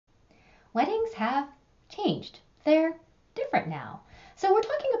weddings have changed. They're different now. So we're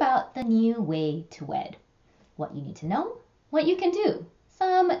talking about the new way to wed. What you need to know, what you can do,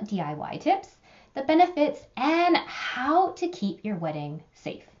 some DIY tips, the benefits, and how to keep your wedding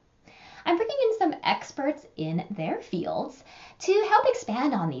safe. I'm bringing in some experts in their fields to help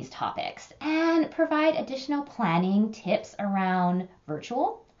expand on these topics and provide additional planning tips around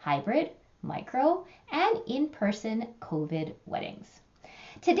virtual, hybrid, micro, and in person COVID weddings.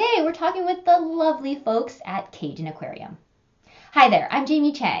 Today, we're talking with the lovely folks at Cage and Aquarium. Hi there, I'm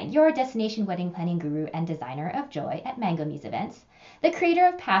Jamie Chang, your destination wedding planning guru and designer of joy at Mango Muse Events, the creator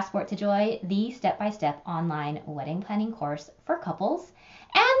of Passport to Joy, the step-by-step online wedding planning course for couples,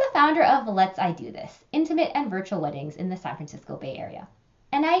 and the founder of Let's I Do This, intimate and virtual weddings in the San Francisco Bay Area.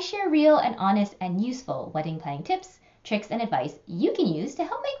 And I share real and honest and useful wedding planning tips, tricks, and advice you can use to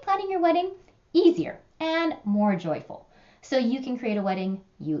help make planning your wedding easier and more joyful, so you can create a wedding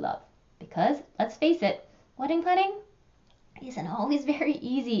you love. Because, let's face it, wedding planning isn't always very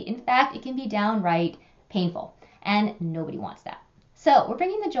easy. In fact, it can be downright painful, and nobody wants that. So we're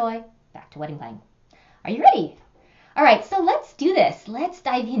bringing the joy back to wedding planning. Are you ready? All right, so let's do this. Let's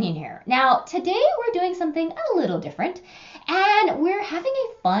dive in here. Now, today we're doing something a little different, and we're having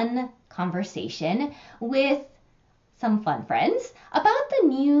a fun conversation with some fun friends about the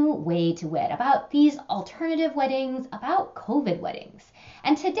new way to wed, about these alternative weddings, about COVID weddings.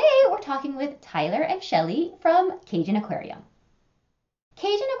 And today we're talking with Tyler and Shelly from Cage and Aquarium.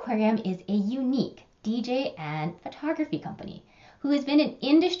 Cage and Aquarium is a unique DJ and photography company who has been an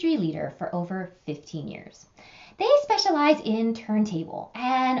industry leader for over 15 years. They specialize in turntable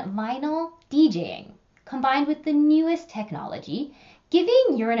and vinyl DJing, combined with the newest technology,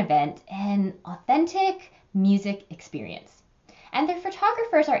 giving your event an authentic music experience. And their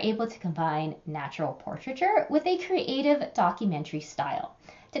photographers are able to combine natural portraiture with a creative documentary style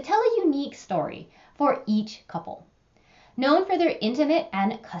to tell a unique story for each couple. Known for their intimate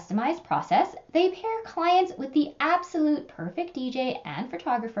and customized process, they pair clients with the absolute perfect DJ and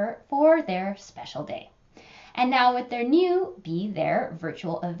photographer for their special day. And now with their new Be There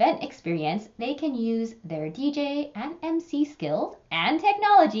virtual event experience, they can use their DJ and MC skills and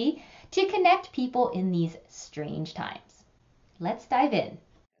technology to connect people in these strange times. Let's dive in.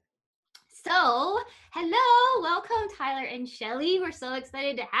 So, hello, welcome Tyler and Shelly. We're so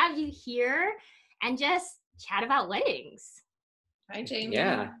excited to have you here and just chat about weddings. Hi, Jamie.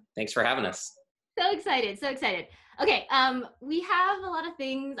 Yeah, thanks for having us. So excited, so excited. Okay, we have a lot of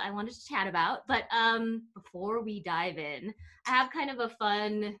things I wanted to chat about, but before we dive in, I have kind of a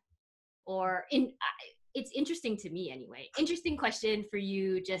fun, it's interesting to me anyway, interesting question for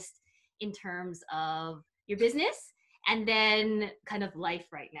you just in terms of your business and then kind of life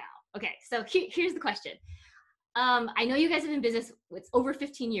right now. Okay, so here's the question. I know you guys have been in business, it's over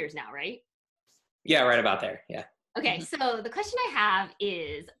 15 years now, right? Yeah, right about there, yeah. Okay, so the question I have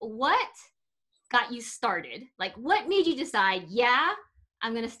is, what got you started? Like, what made you decide, yeah,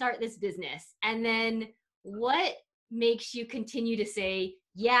 I'm going to start this business? And then what makes you continue to say,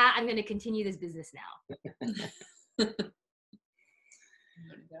 yeah, I'm going to continue this business now?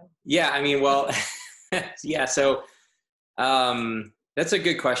 Yeah, I mean, well, yeah, so that's a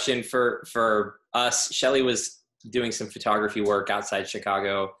good question for us. Shelly was doing some photography work outside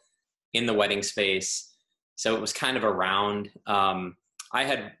Chicago in the wedding space. So it was kind of around. I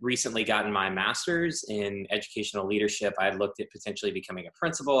had recently gotten my master's in educational leadership. I had looked at potentially becoming a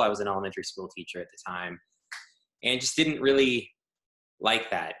principal. I was an elementary school teacher at the time and just didn't really like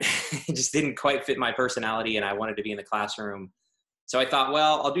that. It just didn't quite fit my personality and I wanted to be in the classroom. So I thought,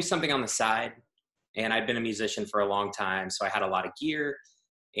 well, I'll do something on the side. And I'd been a musician for a long time, so I had a lot of gear.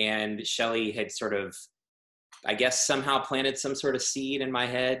 And Shelly had sort of, I guess, somehow planted some sort of seed in my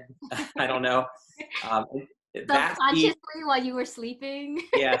head. I don't know. Subconsciously while you were sleeping?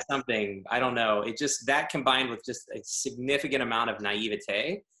 Yeah, something. I don't know. It just, that combined with just a significant amount of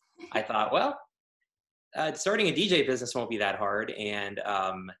naivete, I thought, well, starting a DJ business won't be that hard. And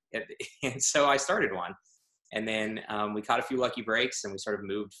so I started one. And then we caught a few lucky breaks and we sort of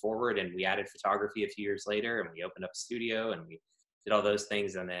moved forward and we added photography a few years later and we opened up a studio and we did all those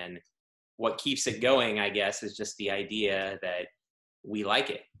things. And then what keeps it going, I guess, is just the idea that we like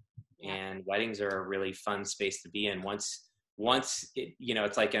it. Yeah. And weddings are a really fun space to be in. Once it,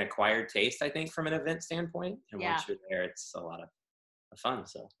 it's like an acquired taste, I think, from an event standpoint. And once you're there, it's a lot of fun.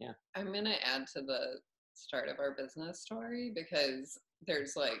 So, yeah. I'm going to add to the start of our business story because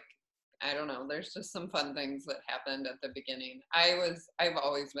there's I don't know, there's just some fun things that happened at the beginning. I've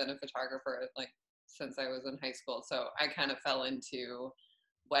always been a photographer since I was in high school. So I kind of fell into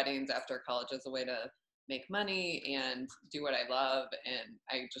weddings after college as a way to make money and do what I love. And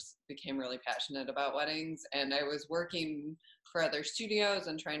I just became really passionate about weddings. And I was working for other studios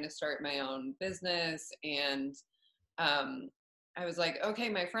and trying to start my own business. And I was like, okay,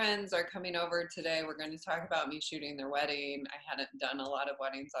 my friends are coming over today. We're going to talk about me shooting their wedding. I hadn't done a lot of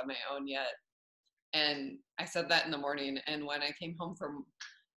weddings on my own yet. And I said that in the morning. And when I came home from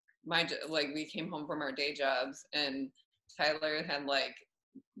we came home from our day jobs, and Tyler had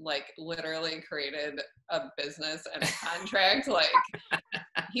literally created a business and a contract.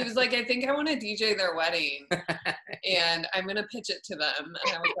 He was like, I think I want to DJ their wedding and I'm going to pitch it to them.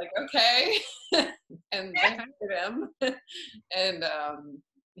 And I was like, okay. And they hired him. And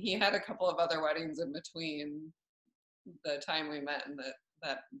he had a couple of other weddings in between the time we met and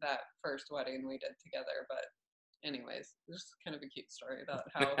that first wedding we did together. But anyways, this is kind of a cute story about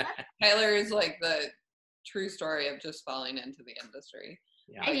how Tyler is like the true story of just falling into the industry.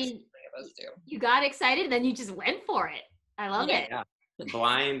 Yeah. I mean, of us do. You got excited, then you just went for it. I love it. Yeah.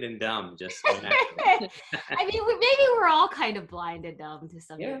 Blind and dumb, just went after it. I mean, maybe we're all kind of blind and dumb to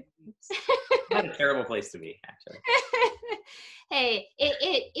some degree. Not a terrible place to be, actually. Hey,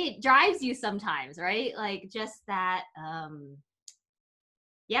 it drives you sometimes, right? Like just that,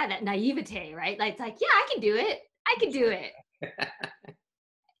 that naivete, right? Like, it's like, yeah, I can do it. I can do it.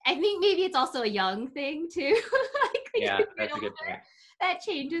 I think maybe it's also a young thing too. Yeah, that's a good point. That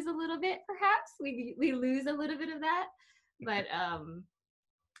changes a little bit, perhaps. We lose a little bit of that. But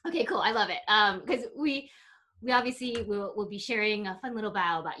okay, cool. I love it. Because we obviously will be sharing a fun little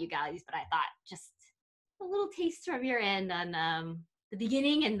bio about you guys, but I thought just a little taste from your end on the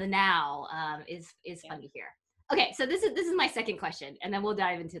beginning and the now is fun to hear. Okay, so this is my second question, and then we'll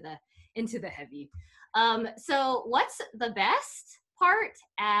dive into the heavy. So what's the best part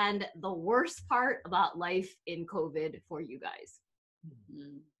and the worst part about life in COVID for you guys?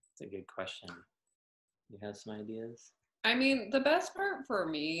 That's a good question. You have some ideas? I mean, the best part for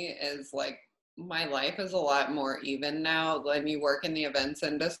me is my life is a lot more even now. When you work in the events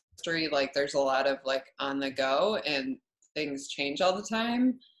industry, there's a lot of on the go and things change all the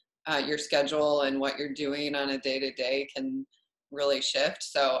time. Your schedule and what you're doing on a day-to-day can really shift.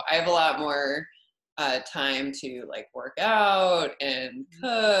 So I have a lot more time to work out and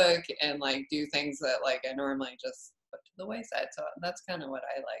cook and do things that I normally just put to the wayside. So that's kind of what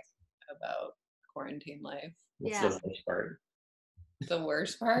I like about quarantine life. What's the worst part? The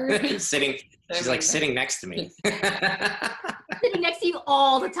worst part? Sitting. She's sitting next to me. Sitting next to you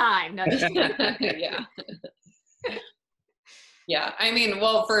all the time. No, yeah. Yeah. I mean,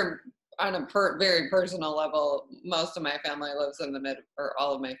 well, on a very personal level, most of my family lives in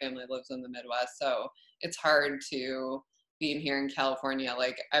all of my family lives in the Midwest. So it's hard to being here in California.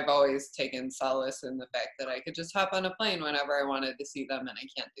 I've always taken solace in the fact that I could just hop on a plane whenever I wanted to see them, and I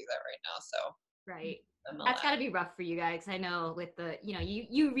can't do that right now. So right. That's got to be rough for you guys. I know with the,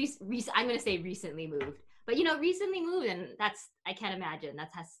 I'm going to say recently moved, but recently moved, and I can't imagine that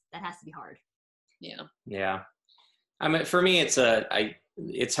has to be hard. Yeah. Yeah. I mean, for me, it's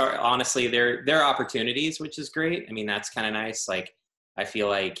hard. Honestly, there are opportunities, which is great. I mean, that's kind of nice. I feel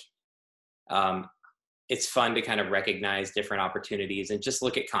like it's fun to kind of recognize different opportunities and just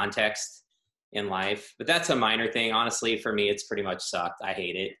look at context in life. But that's a minor thing. Honestly, for me, it's pretty much sucked. I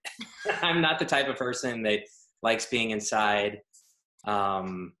hate it. I'm not the type of person that likes being inside.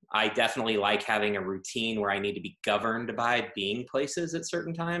 I definitely like having a routine where I need to be governed by being places at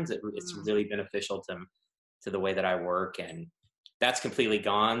certain times. It's really beneficial to the way that I work, and that's completely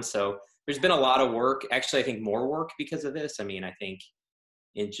gone. So there's been a lot of work. Actually, I think more work because of this. I mean, I think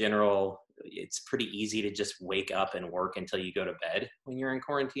in general, it's pretty easy to just wake up and work until you go to bed when you're in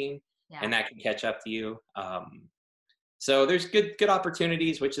quarantine. Yeah. And that can catch up to you. So there's good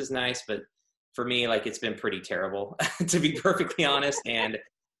opportunities, which is nice. But for me, it's been pretty terrible, to be perfectly honest. And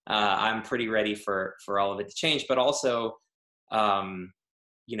I'm pretty ready for all of it to change. But also, I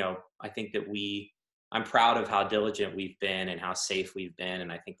think that I'm proud of how diligent we've been and how safe we've been.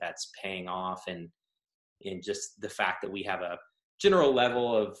 And I think that's paying off. And in just the fact that we have a general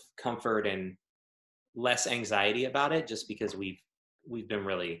level of comfort and less anxiety about it, just because we've been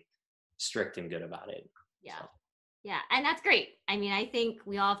really strict and good about it. Yeah. So. Yeah. And that's great. I mean, I think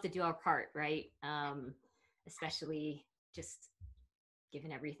we all have to do our part, right? Especially just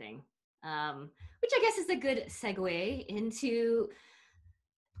given everything, which I guess is a good segue into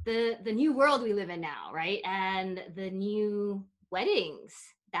the new world we live in now, right? And the new weddings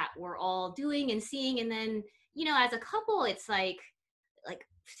that we're all doing and seeing. And then, as a couple, it's like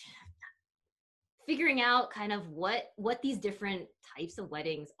figuring out kind of what these different types of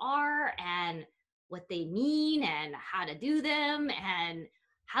weddings are and what they mean and how to do them and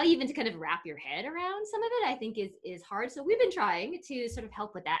how even to kind of wrap your head around some of it, I think is hard. So we've been trying to sort of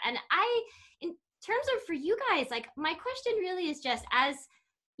help with that. And in terms of for you guys, like my question really is just as,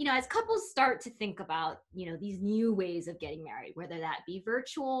 you know, as couples start to think about, you know, these new ways of getting married, whether that be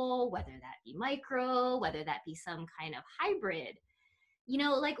virtual, whether that be micro, whether that be some kind of hybrid, you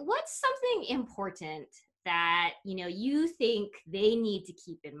know, like what's something important that, you know, you think they need to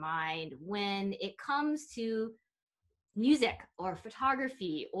keep in mind when it comes to music or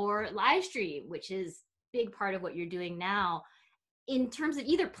photography or live stream, which is big part of what you're doing now, in terms of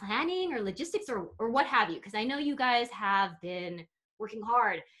either planning or logistics or what have you? Because I know you guys have been working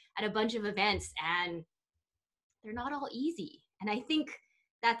hard at a bunch of events and they're not all easy. And I think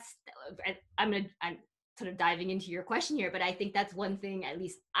that's, I'm sort of diving into your question here, but I think that's one thing, at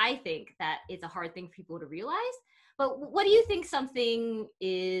least I think, that it's a hard thing for people to realize. But what do you think something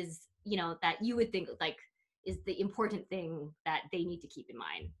is, you know, that you would think like is the important thing that they need to keep in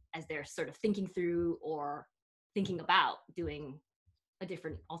mind as they're sort of thinking through or thinking about doing a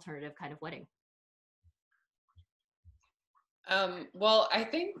different alternative kind of wedding? Well, I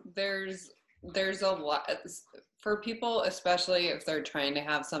think there's a lot for people, especially if they're trying to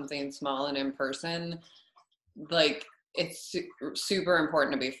have something small and in person. Like it's super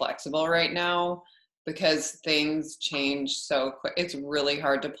important to be flexible right now because things change so quick. It's really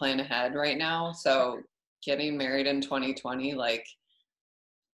hard to plan ahead right now. So getting married in 2020, like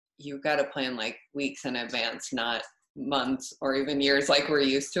you've got to plan like weeks in advance, not months or even years like we're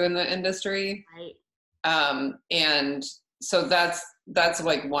used to in the industry. Right. And so that's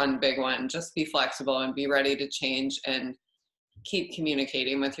like one big one. Just be flexible and be ready to change and keep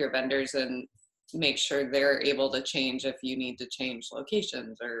communicating with your vendors and make sure they're able to change if you need to change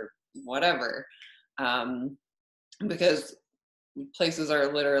locations or whatever. Because places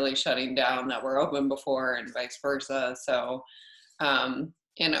are literally shutting down that were open before and vice versa. So,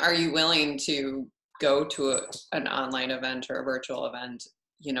 and are you willing to go to an online event or a virtual event?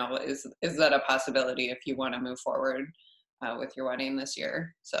 You know, is that a possibility if you want to move forward with your wedding this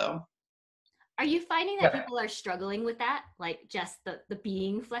year? So are you finding that people are struggling with that? Like just the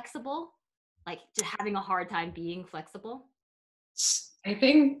being flexible, like just having a hard time being flexible? I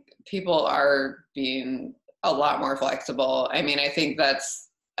think people are being a lot more flexible. I mean, I think that's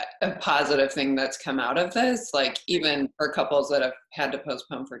a positive thing that's come out of this. Like even for couples that have had to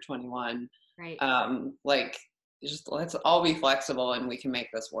postpone for 21, Right. like just let's all be flexible and we can make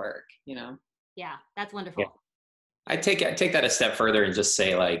this work, you know? Yeah, that's wonderful. Yeah. I take that a step further and just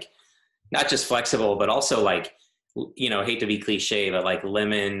say like, not just flexible, but also like, you know, hate to be cliche, but like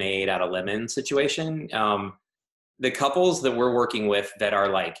lemonade out of lemon situation. The couples that we're working with that are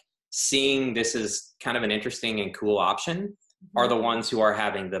like seeing this is kind of an interesting and cool option are the ones who are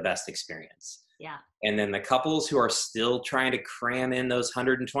having the best experience. Yeah. And then the couples who are still trying to cram in those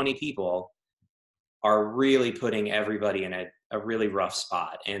 120 people are really putting everybody in a really rough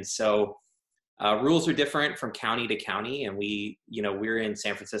spot. And so rules are different from county to county. And we're in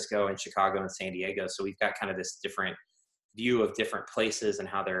San Francisco and Chicago and San Diego. So we've got kind of this different view of different places and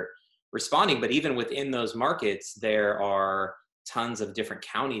how they're responding. But even within those markets, there are tons of different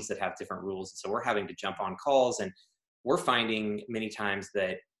counties that have different rules. And so we're having to jump on calls, and we're finding many times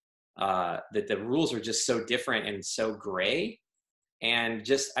that that the rules are just so different and so gray. And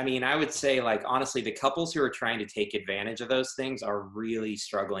just, I mean, I would say like, honestly, the couples who are trying to take advantage of those things are really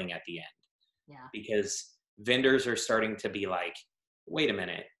struggling at the end. Yeah. Because vendors are starting to be like, wait a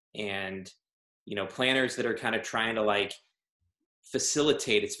minute. And, you know, planners that are kind of trying to like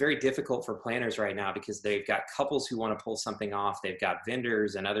facilitate, it's very difficult for planners right now because they've got couples who want to pull something off. They've got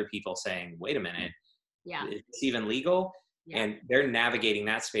vendors and other people saying, wait a minute, Yeah. it's even legal. Yeah. And they're navigating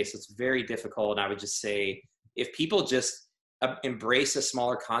that space. It's very difficult. And I would just say, if people just embrace a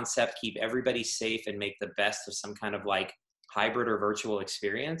smaller concept, keep everybody safe, and make the best of some kind of like hybrid or virtual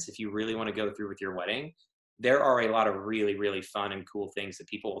experience, if you really want to go through with your wedding, there are a lot of really, really fun and cool things that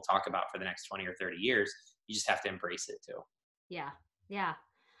people will talk about for the next 20 or 30 years. You just have to embrace it too. Yeah. Yeah.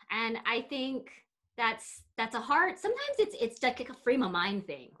 And I think that's a hard, sometimes it's like a frame of mind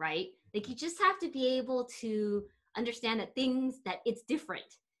thing, right? Like you just have to be able to understand that it's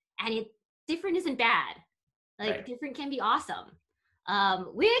different, and different isn't bad. Like Right. different can be awesome.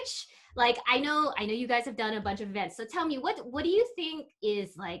 Which like I know you guys have done a bunch of events. So tell me, what do you think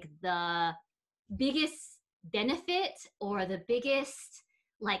is like the biggest benefit or the biggest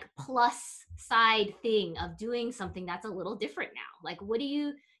like plus side thing of doing something that's a little different now? Like what do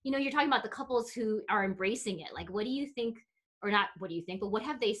you you're talking about the couples who are embracing it. Like what do you think, or not what do you think, but what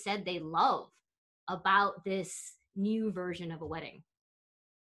have they said they love about this new version of a wedding?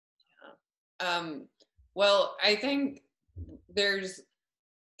 Well, I think there's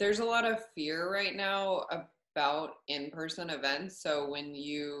there's a lot of fear right now about in-person events. So when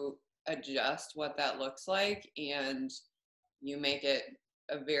you adjust what that looks like and you make it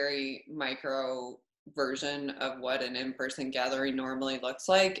a very micro version of what an in-person gathering normally looks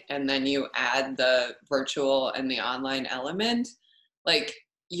like, and then you add the virtual and the online element, like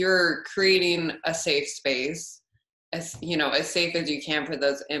you're creating a safe space, as you know, as safe as you can for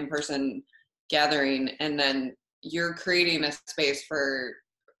those in-person gathering, and then you're creating a space for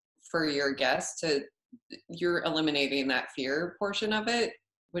your guests to, you're eliminating that fear portion of it,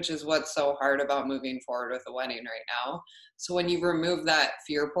 which is what's so hard about moving forward with a wedding right now. So when you remove that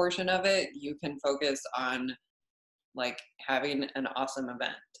fear portion of it, you can focus on like having an awesome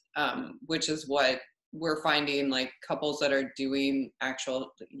event, which is what we're finding, like couples that are doing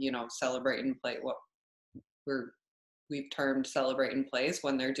actual, you know, celebrate and play, what we've termed celebrate and place,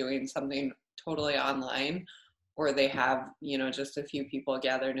 when they're doing something totally online, or they have, you know, just a few people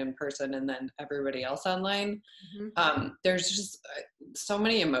gathered in person and then everybody else online. There's just so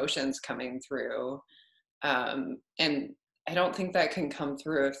many emotions coming through. And I don't think that can come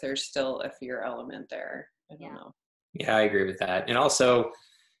through if there's still a fear element there. I don't know. Yeah, I agree with that. And also,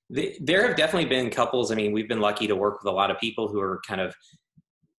 there have definitely been couples, I mean, we've been lucky to work with a lot of people who are kind of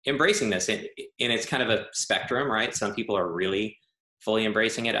embracing this. And it's kind of a spectrum, right? Some people are really fully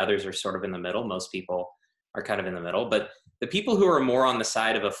embracing it. Others are sort of in the middle. Most people are kind of in the middle. But the people who are more on the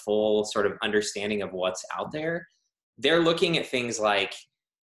side of a full sort of understanding of what's out there, they're looking at things like,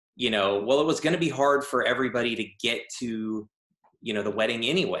 you know, well, it was going to be hard for everybody to get to, you know, the wedding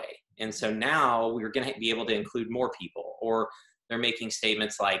anyway. And so now we're going to be able to include more people. Or they're making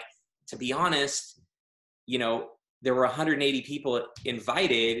statements like, to be honest, you know, there were 180 people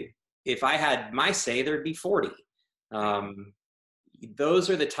invited. If I had my say, there'd be 40. Those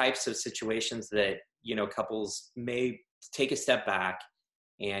are the types of situations that, you know, couples may take a step back.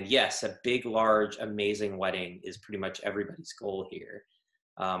 And yes, a big, large, amazing wedding is pretty much everybody's goal here.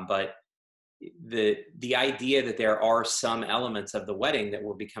 But the idea that there are some elements of the wedding that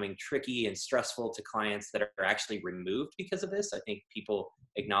were becoming tricky and stressful to clients that are actually removed because of this, I think people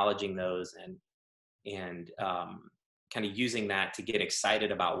acknowledging those and kind of using that to get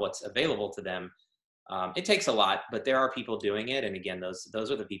excited about what's available to them. It takes a lot, but there are people doing it. And again, those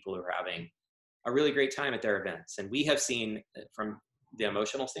are the people who are having a really great time at their events. And we have seen, from the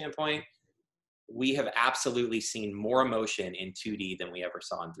emotional standpoint, we have absolutely seen more emotion in 2D than we ever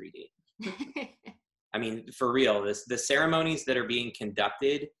saw in 3D. I mean, for real, the ceremonies that are being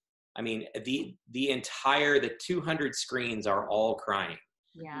conducted, I mean, the 200 screens are all crying.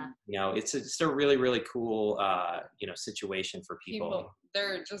 Yeah. You know, it's a really, really cool, you know, situation for people.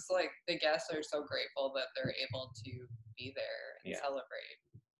 They're just like, the guests are so grateful that they're able to be there and celebrate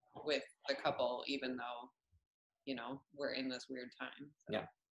with the couple, even though, you know, we're in this weird time. So. Yeah.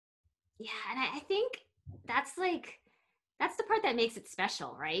 Yeah. And I think that's the part that makes it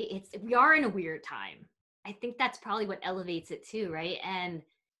special, right? We are in a weird time. I think that's probably what elevates it too, right? And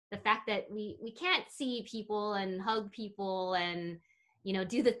the fact that we can't see people and hug people and, you know,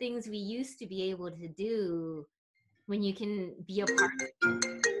 do the things we used to be able to do, when you can be a part of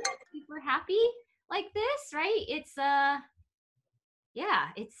something that's super happy like this, right? It's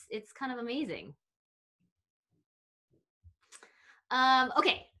it's kind of amazing.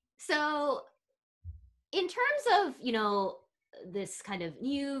 Okay, so in terms of, you know, this kind of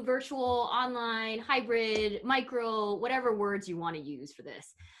new virtual, online, hybrid, micro, whatever words you want to use for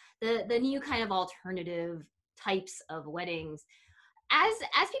this, the new kind of alternative types of weddings, as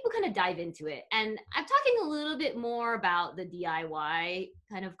people kind of dive into it, and I'm talking a little bit more about the DIY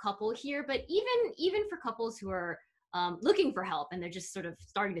kind of couple here, but even for couples who are looking for help and they're just sort of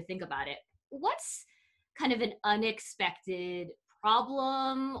starting to think about it, what's kind of an unexpected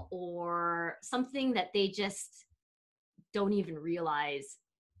problem or something that they just don't even realize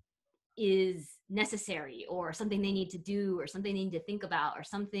is necessary, or something they need to do, or something they need to think about, or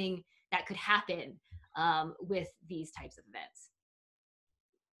something that could happen with these types of events?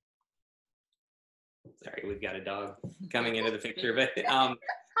 Sorry, we've got a dog coming into the picture, but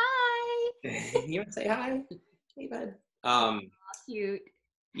Hi. You want to say hi? Hey, bud. Cute.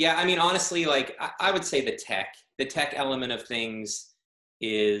 Yeah, I mean, honestly, like I would say the tech element of things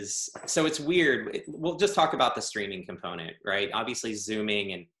is, so it's weird. We'll just talk about the streaming component, right? Obviously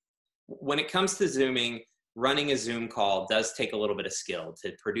Zooming, and when it comes to Zooming, running a Zoom call does take a little bit of skill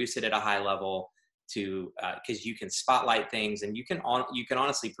to produce it at a high level, to because you can spotlight things, and you can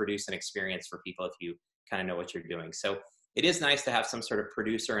honestly produce an experience for people if you kind of know what you're doing. So it is nice to have some sort of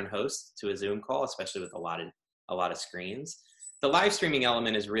producer and host to a Zoom call, especially with a lot of screens. The live streaming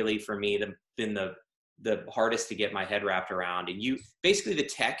element is really, for me, been the hardest to get my head wrapped around. And basically the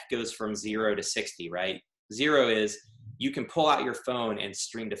tech goes from 0 to 60, right? 0 is you can pull out your phone and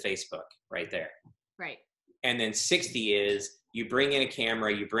stream to Facebook right there. Right. And then 60 is you bring in a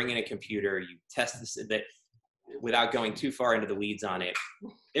camera, you bring in a computer, you test this, that without going too far into the weeds on it.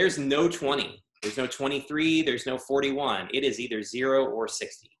 There's no 20, there's no 23, there's no 41. It is either 0 or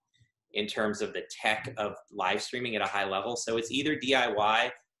 60 in terms of the tech of live streaming at a high level. So it's either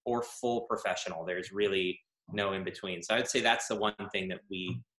DIY or full professional. There's really no in between. So I'd say that's the one thing that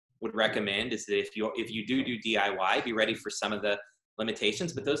we would recommend, is that if you do DIY, be ready for some of the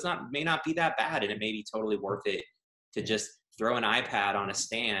limitations, but those may not be that bad, and it may be totally worth it to just throw an iPad on a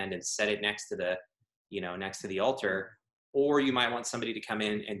stand and set it next to the altar. Or you might want somebody to come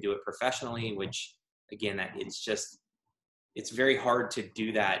in and do it professionally, which again, it's very hard to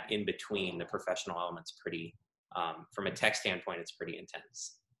do that in between. The professional element's pretty, from a tech standpoint, it's pretty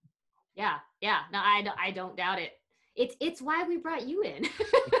intense. Yeah. No, I don't doubt it. It's why we brought you in.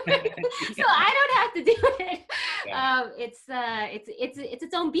 So I don't have to do it. Yeah. It's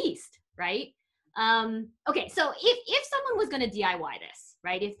its own beast, right? Okay, so if someone was going to DIY this,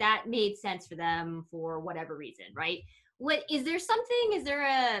 right? If that made sense for them for whatever reason, right? Is there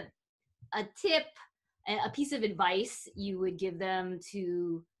a tip, a piece of advice you would give them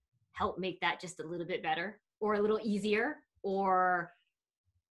to help make that just a little bit better or a little easier, or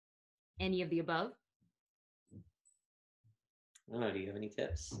any of the above? I don't know. Do you have any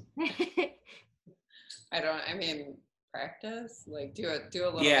tips? Practice, like do a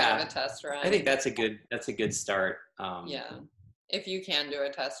little bit of a test run. I think that's a good start. Yeah. If you can do a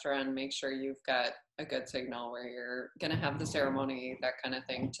test run, make sure you've got a good signal where you're going to have the ceremony, that kind of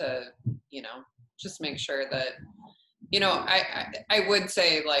thing, to, just make sure that, I would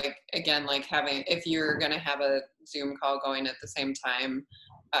say, like, again, like if you're going to have a Zoom call going at the same time,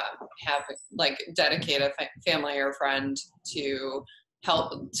 dedicate a family or friend to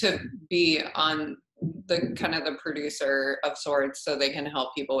help, to be on the kind of the producer of sorts, so they can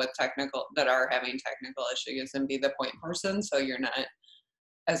help people with that are having technical issues, and be the point person. So you're not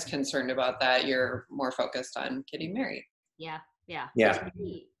as concerned about that. You're more focused on getting married. Yeah.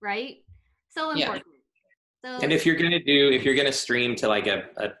 Right. So important. Yeah. So, and if you're going to stream to like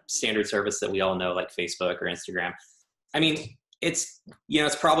a standard service that we all know, like Facebook or Instagram, it's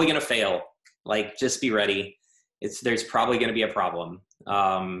probably going to fail. Like, just be ready. There's probably going to be a problem.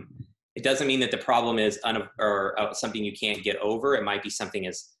 It doesn't mean that the problem is something you can't get over. It might be something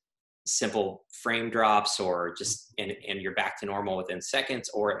as simple frame drops, or just and you're back to normal within seconds,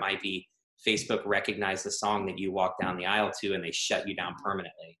 or it might be Facebook recognized the song that you walked down the aisle to and they shut you down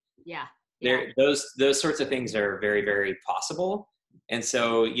permanently. Yeah. Those sorts of things are very, very possible. And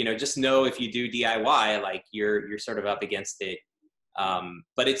so, just know if you do DIY, like you're sort of up against it.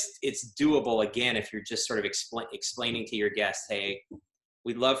 But it's doable, again, if you're just sort of explaining to your guests, hey,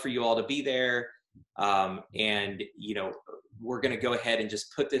 we'd love for you all to be there. And, we're going to go ahead and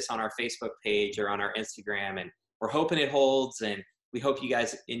just put this on our Facebook page or on our Instagram, and we're hoping it holds, and we hope you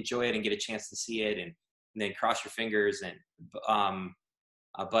guys enjoy it and get a chance to see it, and then cross your fingers. And,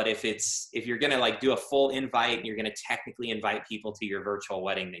 but if you're going to like do a full invite and you're going to technically invite people to your virtual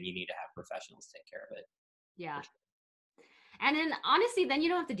wedding, then you need to have professionals take care of it. Yeah. And then honestly, then you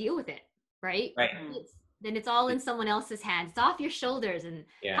don't have to deal with it, right? Right. Then it's all in someone else's hands. It's off your shoulders. And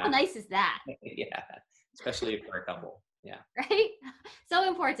how nice is that? Yeah. Especially for a couple. Yeah. Right? So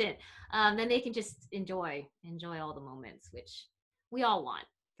important. Then they can just enjoy all the moments, which we all want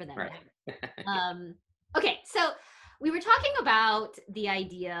for them. Right. Okay. So we were talking about the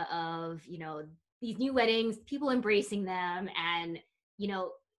idea of, these new weddings, people embracing them, and,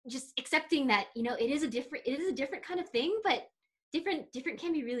 just accepting that, it is a different kind of thing, but different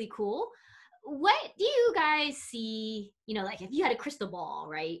can be really cool. What do you guys see, like if you had a crystal ball,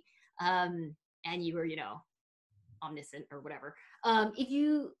 right? And you were, omniscient or whatever. If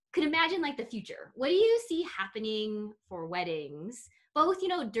you could imagine like the future, what do you see happening for weddings, both,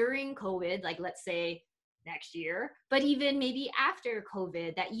 during COVID, like let's say next year, but even maybe after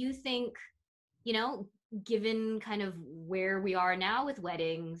COVID, that you think, given kind of where we are now with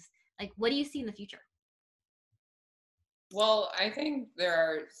weddings, like what do you see in the future? Well, I think there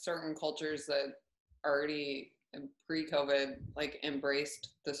are certain cultures that already pre-COVID like embraced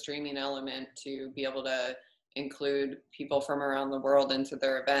the streaming element to be able to include people from around the world into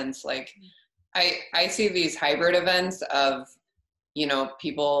their events. Like I see these hybrid events of,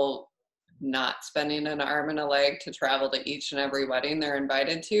 people not spending an arm and a leg to travel to each and every wedding they're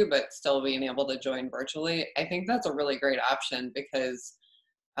invited to, but still being able to join virtually. I think that's a really great option because,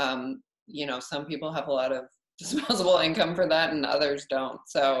 some people have a lot of disposable income for that and others don't.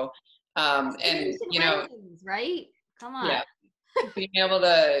 So And, weddings, right? Come on. yeah, being able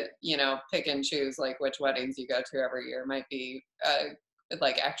to, pick and choose like which weddings you go to every year might be,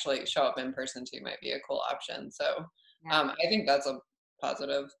 like actually show up in person too might be a cool option. So Yeah. I think that's a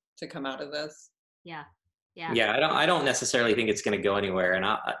positive to come out of this. Yeah. Yeah. Yeah, I don't necessarily think it's going to go anywhere. And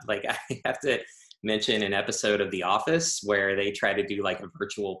I have to mention an episode of The Office where they try to do like a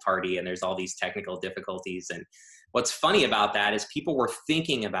virtual party and there's all these technical difficulties. And what's funny about that is people were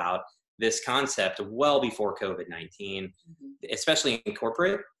thinking about this concept well before COVID-19, especially in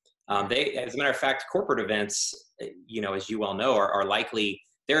corporate. As a matter of fact, corporate events, as you well know, are likely,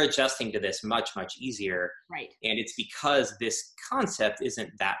 they're adjusting to this much, much easier. Right. And it's because this concept isn't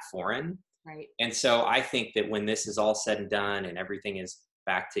that foreign. Right. And so I think that when this is all said and done and everything is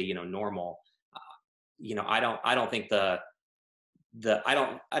back to, normal, I don't think I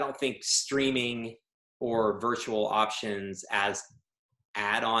don't think streaming or virtual options as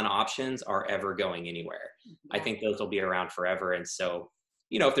add-on options are ever going anywhere. Yeah. I think those will be around forever. And so,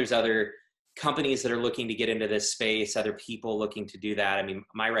 if there's other companies that are looking to get into this space, other people looking to do that, I mean,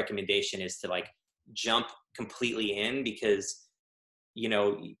 my recommendation is to like jump completely in because,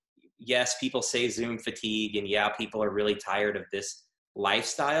 yes, people say Zoom fatigue and yeah, people are really tired of this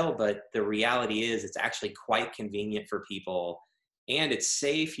lifestyle, but the reality is it's actually quite convenient for people and it's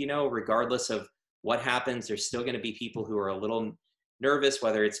safe, regardless of what happens. There's still going to be people who are a little nervous,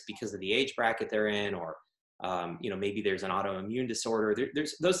 whether it's because of the age bracket they're in or, maybe there's an autoimmune disorder.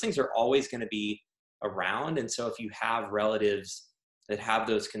 Those things are always going to be around. And so if you have relatives that have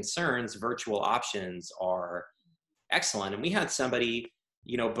those concerns, virtual options are excellent. And we had somebody,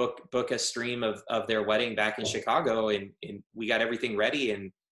 book a stream of their wedding back in Chicago and we got everything ready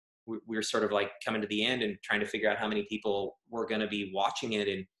and we were sort of like coming to the end and trying to figure out how many people were going to be watching it.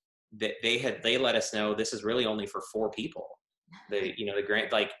 And they let us know this is really only for 4 people. The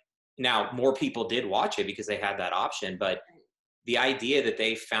grant, like now more people did watch it because they had that option, but the idea that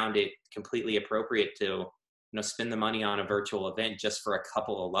they found it completely appropriate to, spend the money on a virtual event just for a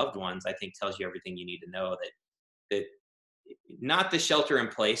couple of loved ones, I think tells you everything you need to know that not the shelter in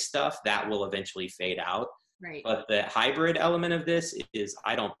place stuff that will eventually fade out. Right. But the hybrid element of this is,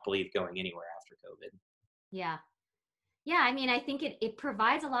 I don't believe going anywhere after COVID. Yeah. Yeah. I mean, I think it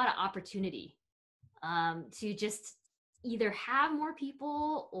provides a lot of opportunity to just either have more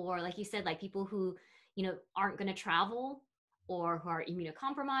people or like you said, like people who, aren't going to travel or who are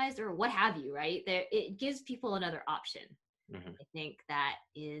immunocompromised or what have you, right? It gives people another option. Mm-hmm. I think that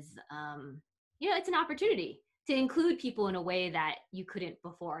is, it's an opportunity to include people in a way that you couldn't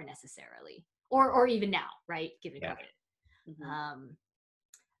before necessarily, or even now, right? Given COVID. Mm-hmm.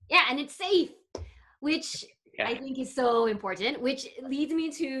 Yeah, and it's safe, which I think is so important, which leads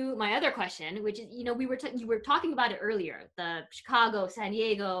me to my other question, which is, you were talking about it earlier, the Chicago, San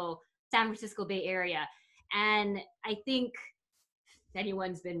Diego, San Francisco Bay Area. And I think if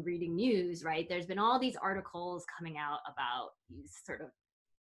anyone's been reading news, right, there's been all these articles coming out about these sort of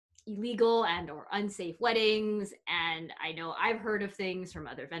illegal and or unsafe weddings. And I know I've heard of things from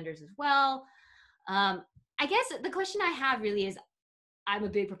other vendors as well. I guess the question I have really is, I'm a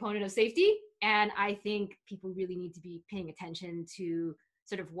big proponent of safety. And I think people really need to be paying attention to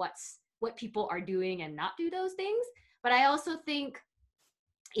sort of what people are doing and not do those things. But I also think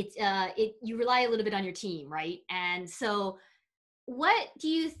you rely a little bit on your team, right? And so what do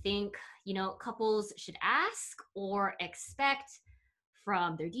you think, couples should ask or expect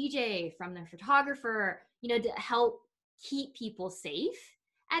from their DJ, from their photographer, to help keep people safe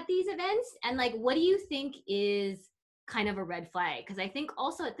at these events? And like, what do you think is kind of a red flag? Because I think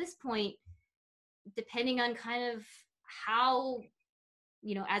also at this point, depending on kind of how,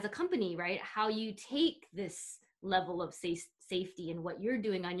 as a company, right, how you take this level of safety and what you're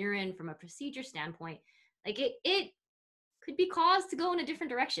doing on your end from a procedure standpoint, like it could be cause to go in a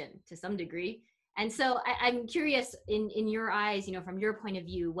different direction to some degree. And so I'm curious in your eyes, from your point of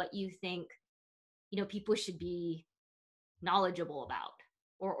view, what you think, people should be knowledgeable about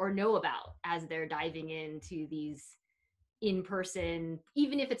or know about as they're diving into these in-person,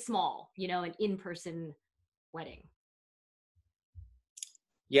 even if it's small, an in-person wedding.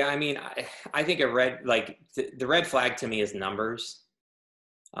 Yeah, I mean, I think the red flag to me is numbers.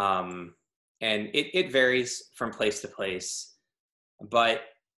 And it varies from place to place, but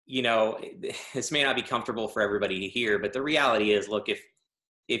this may not be comfortable for everybody to hear, but the reality is, look,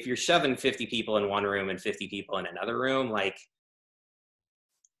 if you're shoving 50 people in one room and 50 people in another room, like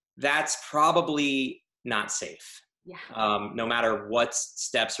that's probably not safe. Yeah. No matter what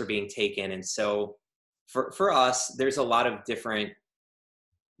steps are being taken. And so for us, there's a lot of different,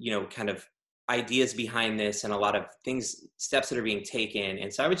 kind of ideas behind this and a lot of steps that are being taken.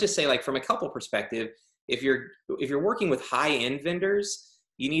 And so I would just say, like, from a couple perspective, if you're working with high-end vendors,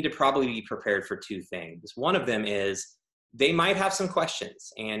 you need to probably be prepared for two things. One of them is they might have some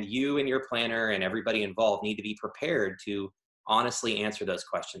questions, and you and your planner and everybody involved need to be prepared to honestly answer those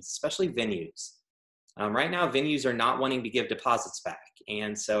questions, especially venues. Right now, venues are not wanting to give deposits back.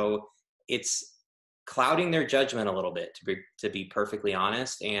 And so it's clouding their judgment a little bit, to be perfectly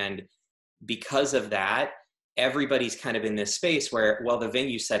honest. And because of that, everybody's kind of in this space where, well, the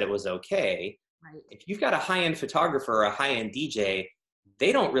venue said it was okay. Right. If you've got a high-end photographer or a high-end DJ,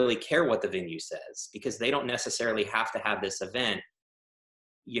 they don't really care what the venue says, because they don't necessarily have to have this event.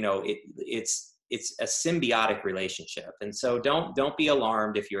 You know, it's a symbiotic relationship. And so don't be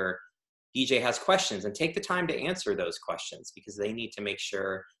alarmed if your DJ has questions, and take the time to answer those questions, because they need to make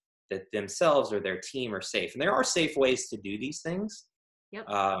sure that themselves or their team are safe. And there are safe ways to do these things. Yep.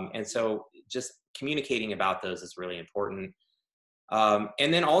 And so just communicating about those is really important.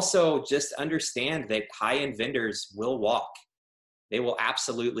 And then also just understand that high-end vendors will walk. They will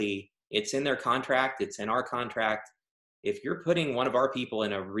absolutely, it's in their contract, it's in our contract. If you're putting one of our people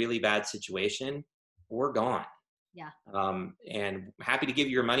in a really bad situation, we're gone. Yeah. And happy to give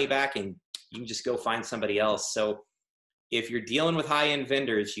you your money back, and you can just go find somebody else. So if you're dealing with high-end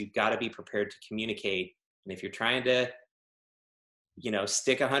vendors, you've got to be prepared to communicate. And if you're trying to,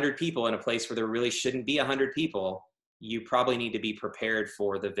 stick 100 people in a place where there really shouldn't be 100 people, you probably need to be prepared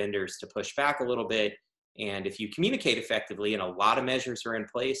for the vendors to push back a little bit. And if you communicate effectively and a lot of measures are in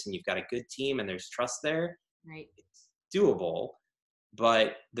place and you've got a good team and there's trust there, right, it's doable.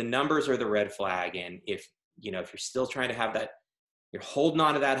 But the numbers are the red flag. And if you're still trying to have that, you're holding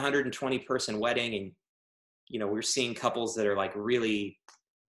on to that 120 person wedding, and we're seeing couples that are like really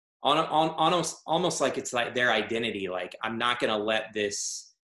on almost like it's like their identity. Like, I'm not going to let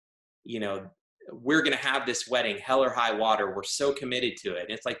this, we're going to have this wedding, hell or high water. We're so committed to it.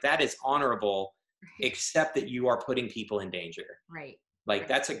 And it's like, that is honorable, except that you are putting people in danger. Right. Like, right.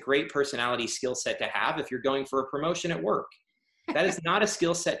 That's a great personality skill set to have if you're going for a promotion at work. That is not a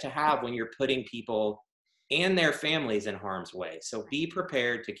skill set to have when you're putting people and their families in harm's way. So be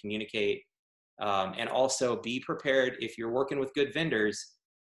prepared to communicate, and also be prepared if you're working with good vendors.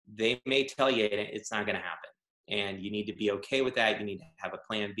 They may tell you it's not going to happen, and you need to be okay with that. You need to have a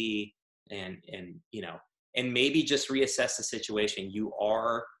plan B, and maybe just reassess the situation. You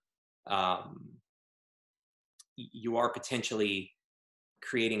are potentially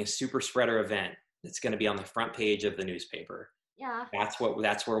creating a super spreader event that's going to be on the front page of the newspaper. Yeah. That's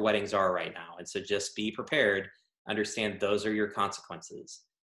where weddings are right now. And so just be prepared, understand those are your consequences.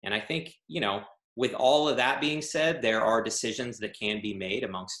 And I think, with all of that being said, there are decisions that can be made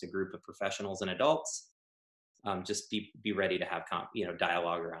amongst a group of professionals and adults. Just be ready to have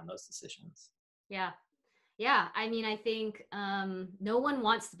dialogue around those decisions. Yeah. Yeah. I mean, I think no one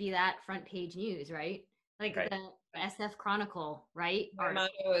wants to be that front page news, right? Like right. the SF Chronicle, right? My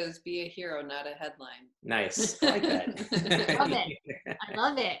motto is be a hero, not a headline. Nice. I like that. I love it. I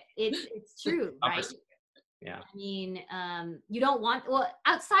love it. It's true, right? Yeah. I mean, you don't want,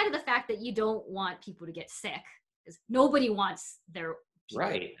 outside of the fact that you don't want people to get sick, because nobody wants their people,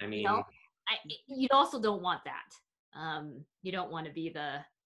 right. I mean, you also don't want that. You don't want to be the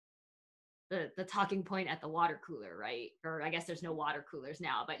talking point at the water cooler, right? Or I guess there's no water coolers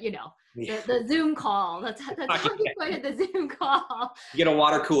now, but the Zoom call, the talking point at the Zoom call. You get a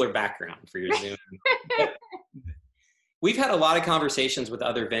water cooler background for your Zoom. We've had a lot of conversations with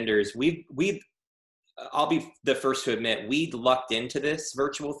other vendors. I'll be the first to admit, we lucked into this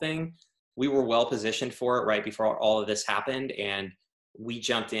virtual thing. We were well positioned for it right before all of this happened, and we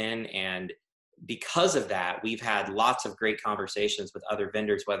jumped in. And because of that, we've had lots of great conversations with other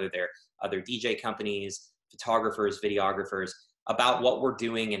vendors, whether they're other DJ companies, photographers, videographers, about what we're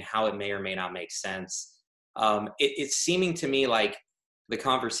doing and how it may or may not make sense. It's seeming to me like the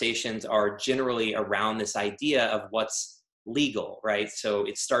conversations are generally around this idea of what's legal, right? So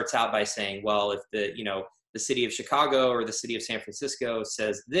it starts out by saying, well, if the city of Chicago or the city of San Francisco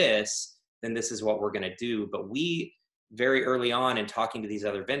says this, then this is what we're going to do. But we very early on in talking to these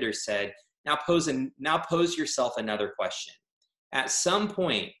other vendors said, now pose yourself another question. At some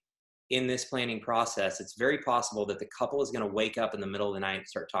point in this planning process, it's very possible that the couple is going to wake up in the middle of the night and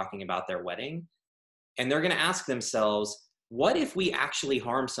start talking about their wedding. And they're going to ask themselves, what if we actually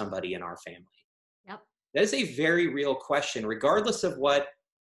harm somebody in our family? Yep. That is a very real question, regardless of what,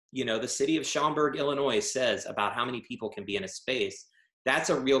 the city of Schaumburg, Illinois says about how many people can be in a space. That's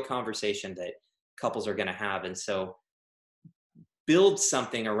a real conversation that couples are going to have. And so build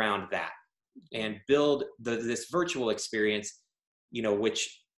something around that, and build this virtual experience,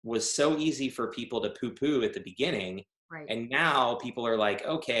 which was so easy for people to poo-poo at the beginning. Right. And now people are like,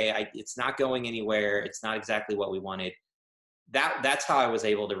 okay, it's not going anywhere. It's not exactly what we wanted. That's how I was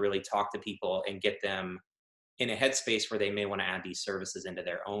able to really talk to people and get them in a headspace where they may want to add these services into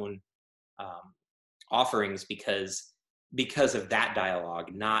their own offerings because of that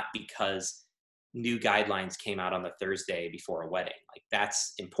dialogue, not because new guidelines came out on the Thursday before a wedding. Like,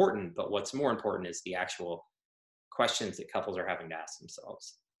 that's important, but what's more important is the actual questions that couples are having to ask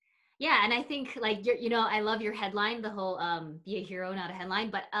themselves. Yeah, and I think like I love your headline, the whole be a hero, not a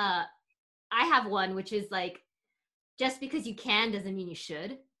headline, but I have one which is like, just because you can doesn't mean you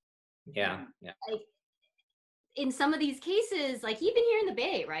should. Yeah. Like, in some of these cases, like even here in the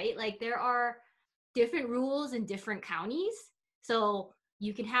Bay, right? Like, there are different rules in different counties. So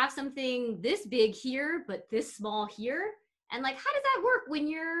you can have something this big here, but this small here. And like, how does that work when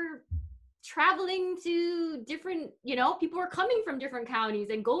you're traveling to different, people are coming from different counties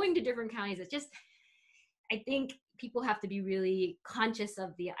and going to different counties? It's just, I think people have to be really conscious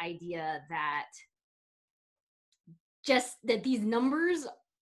of the idea that these numbers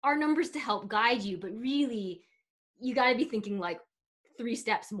are numbers to help guide you, but really you got to be thinking like 3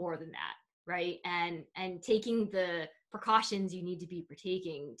 steps more than that, right? And taking the precautions you need to be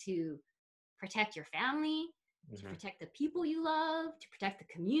taking to protect your family, to protect the people you love, to protect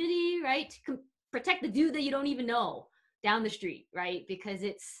the community, right? To protect the dude that you don't even know down the street, right? Because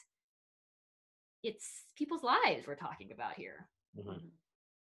it's people's lives we're talking about here.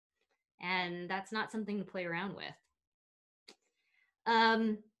 And that's not something to play around with.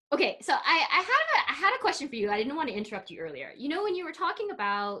 Okay, so I had a question for you. I didn't want to interrupt you earlier. When you were talking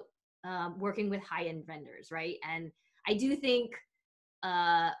about working with high-end vendors, right? And I do think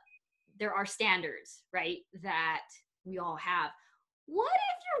there are standards, right, that we all have. What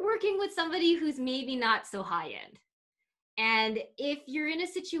if you're working with somebody who's maybe not so high-end? And if you're in a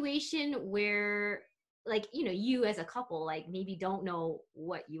situation where, like, you as a couple, like, maybe don't know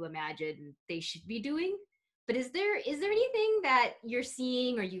what you imagine they should be doing, but is there anything that you're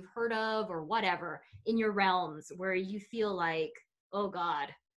seeing or you've heard of or whatever in your realms where you feel like, oh God,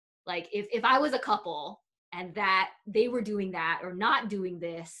 like if I was a couple and that they were doing that or not doing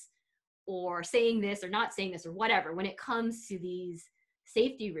this or saying this or not saying this or whatever, when it comes to these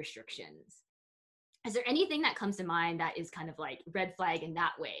safety restrictions, is there anything that comes to mind that is kind of like red flag in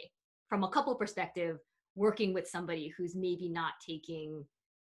that way from a couple perspective, working with somebody who's maybe not taking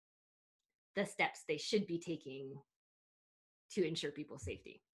the steps they should be taking to ensure people's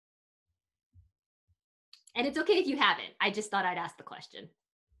safety? And it's okay if you haven't. I just thought I'd ask the question.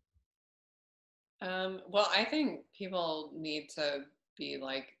 Well, I think people need to be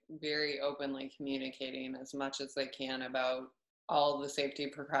like very openly communicating as much as they can about all the safety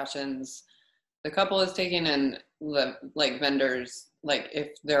precautions the couple is taking, and like vendors, like if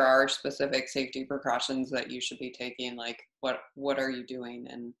there are specific safety precautions that you should be taking, like what are you doing,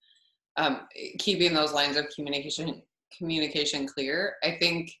 and keeping those lines of communication clear. I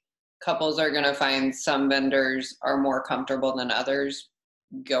think couples are going to find some vendors are more comfortable than others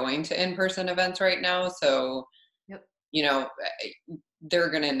going to in-person events right now. So, yep.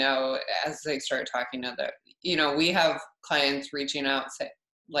 They're going to know as they start talking to the, we have clients reaching out,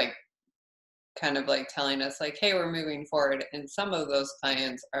 like, kind of like telling us like, hey, we're moving forward. And some of those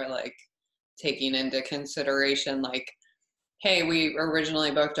clients are like taking into consideration, like, hey, we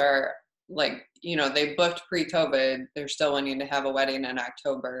originally booked our, like, they booked pre-COVID. They're still wanting to have a wedding in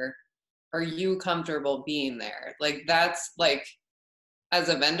October. Are you comfortable being there? Like, that's like, as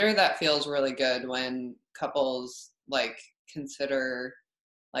a vendor, that feels really good when couples like consider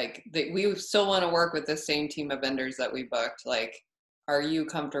like we still want to work with the same team of vendors that we booked. Like, are you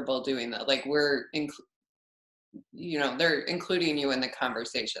comfortable doing that? Like, they're including you in the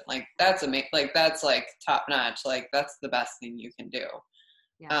conversation. Like, that's amazing. Like, that's like top notch. Like, that's the best thing you can do.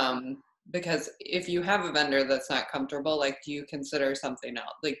 Yeah. Because if you have a vendor that's not comfortable, like, do you consider something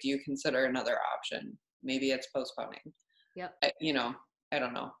else? Like, do you consider another option? Maybe it's postponing. Yep. I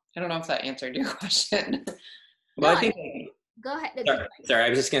don't know. I don't know if that answered your question. Well, I think. Go ahead. Sorry, I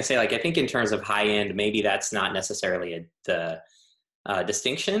was just going to say, like, I think in terms of high end, maybe that's not necessarily the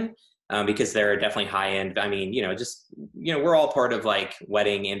distinction, because there are definitely high end. I mean, we're all part of like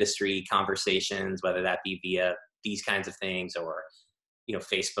wedding industry conversations, whether that be via these kinds of things or,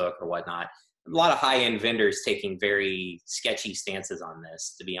 Facebook or whatnot. A lot of high end vendors taking very sketchy stances on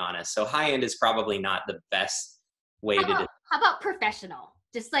this, to be honest. So high end is probably not the best way How about professional?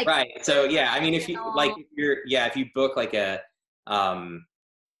 Just like, right. So yeah, I mean, if you book like a,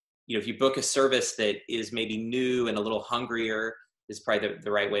 if you book a service that is maybe new and a little hungrier is probably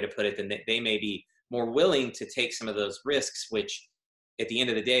the right way to put it, then they may be more willing to take some of those risks, which at the end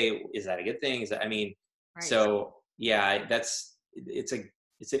of the day, is that a good thing? Is that, I mean, Right. so yeah, it's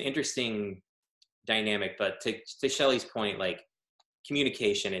an interesting dynamic, but to Shelley's point, like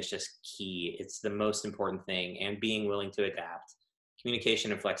communication is just key. It's the most important thing, and being willing to adapt.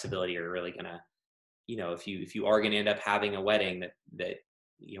 Communication and flexibility are really gonna, if you are gonna end up having a wedding that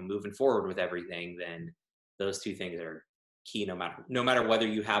moving forward with everything, then those two things are key, no matter whether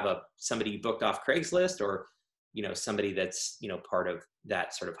you have somebody you booked off Craigslist or somebody that's part of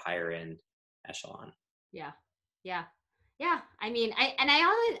that sort of higher end echelon. Yeah. I mean,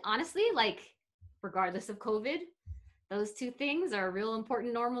 I honestly, like, regardless of COVID, those two things are real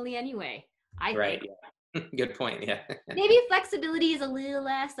important normally anyway. I Right. think. Yeah. Good point. Yeah. Maybe flexibility is a little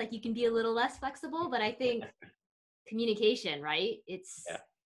less, like you can be a little less flexible, but I think communication, right? It's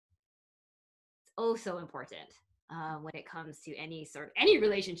oh so important when it comes to any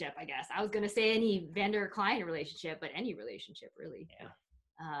relationship, I guess. I was going to say any vendor-client relationship, but any relationship, really. Yeah.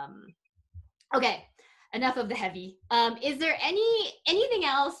 Okay, enough of the heavy. Is there anything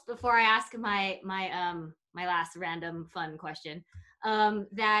else before I ask my last random fun question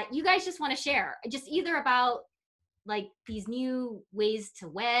that you guys just want to share? Just either about like these new ways to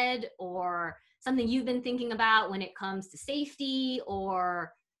wed, or something you've been thinking about when it comes to safety,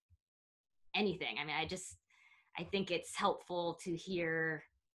 or anything. I mean, I think it's helpful to hear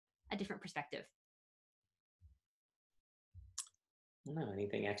a different perspective. I don't know,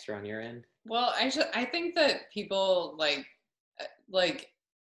 anything extra on your end? Well, I think that people like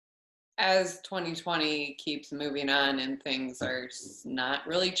as 2020 keeps moving on and things are not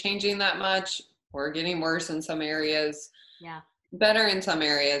really changing that much, or getting worse in some areas, better in some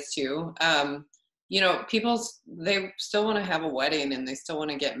areas too. People, they still want to have a wedding and they still want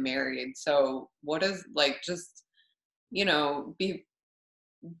to get married. So what is just,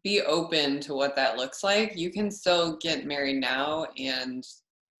 be open to what that looks like. You can still get married now, and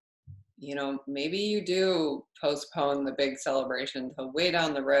maybe you do postpone the big celebration to way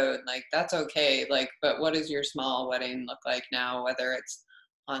down the road. Like, that's okay. Like, but what does your small wedding look like now, whether it's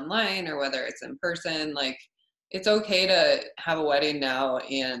online or whether it's in person? Like, it's okay to have a wedding now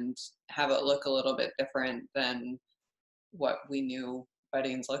and have it look a little bit different than what we knew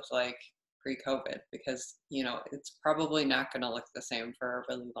weddings looked like pre-COVID, because it's probably not going to look the same for a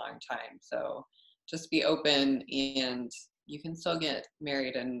really long time. So just be open, and you can still get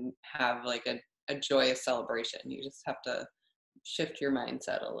married and have like a joyous celebration. You just have to shift your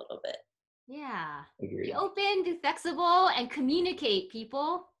mindset a little bit. Yeah. Agreed. Be open, be flexible, and communicate,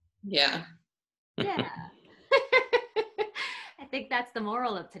 people. Yeah. I think that's the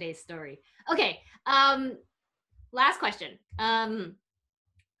moral of today's story. Okay. Last question.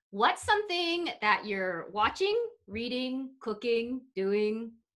 What's something that you're watching, reading, cooking,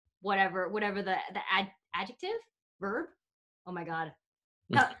 doing, whatever the adjective, verb? Oh my God.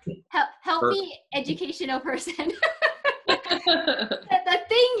 Help me, educational person. The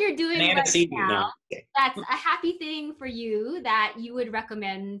thing you're doing right now, that's a happy thing for you that you would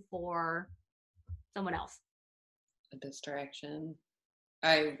recommend for someone else. A distraction.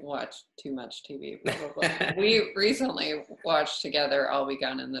 I watch too much TV, probably. We recently watched together All We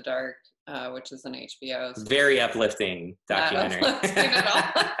Got in the Dark, which is an HBO. Very uplifting documentary. Not uplifting at all,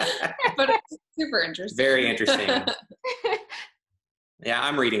 but it's super interesting. Very interesting. Yeah,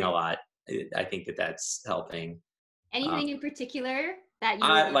 I'm reading a lot. I think that's helping. Anything in particular that you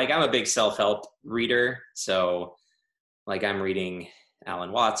I'm a big self-help reader, so like I'm reading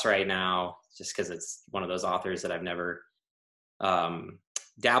Alan Watts right now, just because it's one of those authors that I've never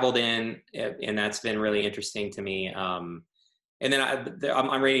dabbled in, and that's been really interesting to me. And then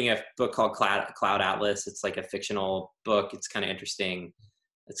I'm reading a book called Cloud Atlas. It's like a fictional book. It's kind of interesting.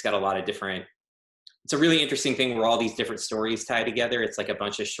 It's got a lot of different. It's a really interesting thing where all these different stories tie together. It's like a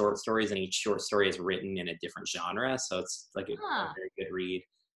bunch of short stories, and each short story is written in a different genre. So it's like a very good read.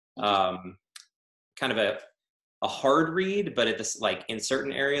 Kind of a hard read, but it's like in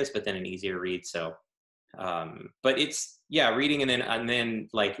certain areas, but then an easier read. So, but it's reading and then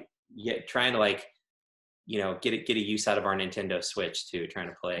like trying to like get a use out of our Nintendo Switch too. Trying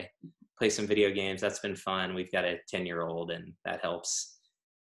to play some video games. That's been fun. We've got a 10-year-old, and that helps.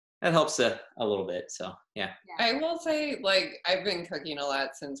 That helps a little bit. So, yeah. I will say, like, I've been cooking a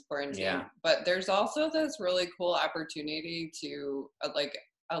lot since quarantine, but there's also this really cool opportunity to, like,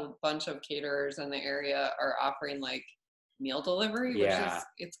 a bunch of caterers in the area are offering, like, meal delivery, which is,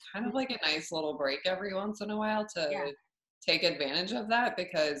 it's kind of like a nice little break every once in a while to take advantage of that,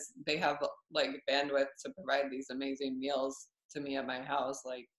 because they have, like, bandwidth to provide these amazing meals to me at my house.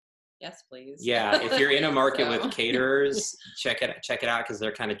 Like, yes, please. Yeah, if you're in a market with caterers, check it out, because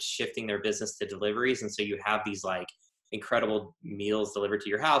they're kind of shifting their business to deliveries, and so you have these like incredible meals delivered to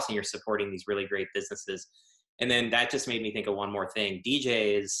your house, and you're supporting these really great businesses. And then that just made me think of one more thing.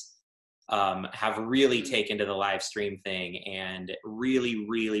 DJs have really taken to the live stream thing, and really,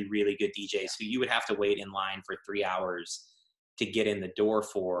 really, really good DJs who you would have to wait in line for 3 hours to get in the door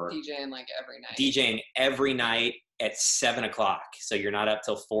for. DJing every night at 7 o'clock. So you're not up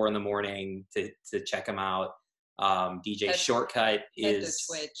till 4 in the morning to check them out. DJ Shortcut is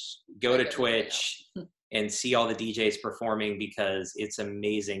go to Twitch and see all the DJs performing, because it's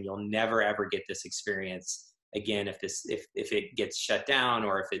amazing. You'll never ever get this experience again if it gets shut down,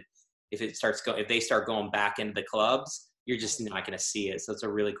 or if they start going back into the clubs. You're just not going to see it. So it's a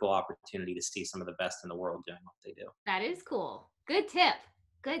really cool opportunity to see some of the best in the world doing what they do. That is cool. Good tip.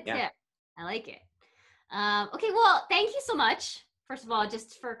 Good tip. I like it. Okay, well, thank you so much. First of all,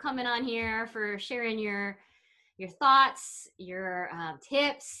 just for coming on here, for sharing your thoughts, your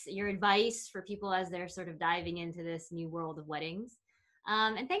tips, your advice for people as they're sort of diving into this new world of weddings.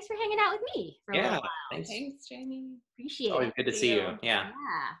 And thanks for hanging out with me for a little while. Thanks, Jamie. Appreciate it. Always good to see you. Yeah.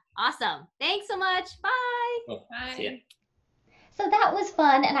 Awesome. Thanks so much. Bye. Bye. See ya. So that was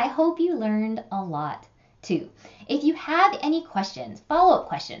fun, and I hope you learned a lot too. If you have any questions, follow-up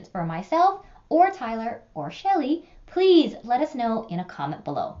questions for myself or Tyler or Shelly, please let us know in a comment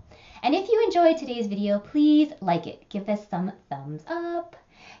below. And if you enjoyed today's video, please like it. Give us some thumbs up.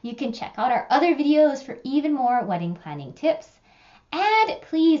 You can check out our other videos for even more wedding planning tips. And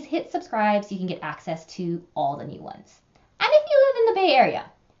please hit subscribe so you can get access to all the new ones. And if you live in the Bay Area,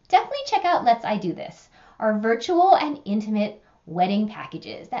 definitely check out Let's I Do This, our virtual and intimate wedding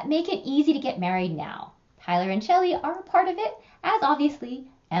packages that make it easy to get married now. Tyler and Shelly are a part of it, as obviously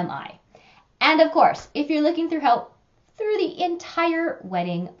am I. And of course, if you're looking for help through the entire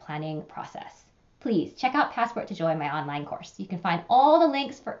wedding planning process, please check out Passport to Joy, my online course. You can find all the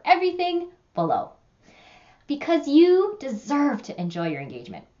links for everything below. Because you deserve to enjoy your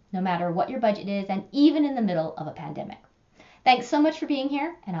engagement, no matter what your budget is, and even in the middle of a pandemic. Thanks so much for being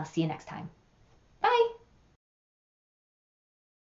here, and I'll see you next time. Bye.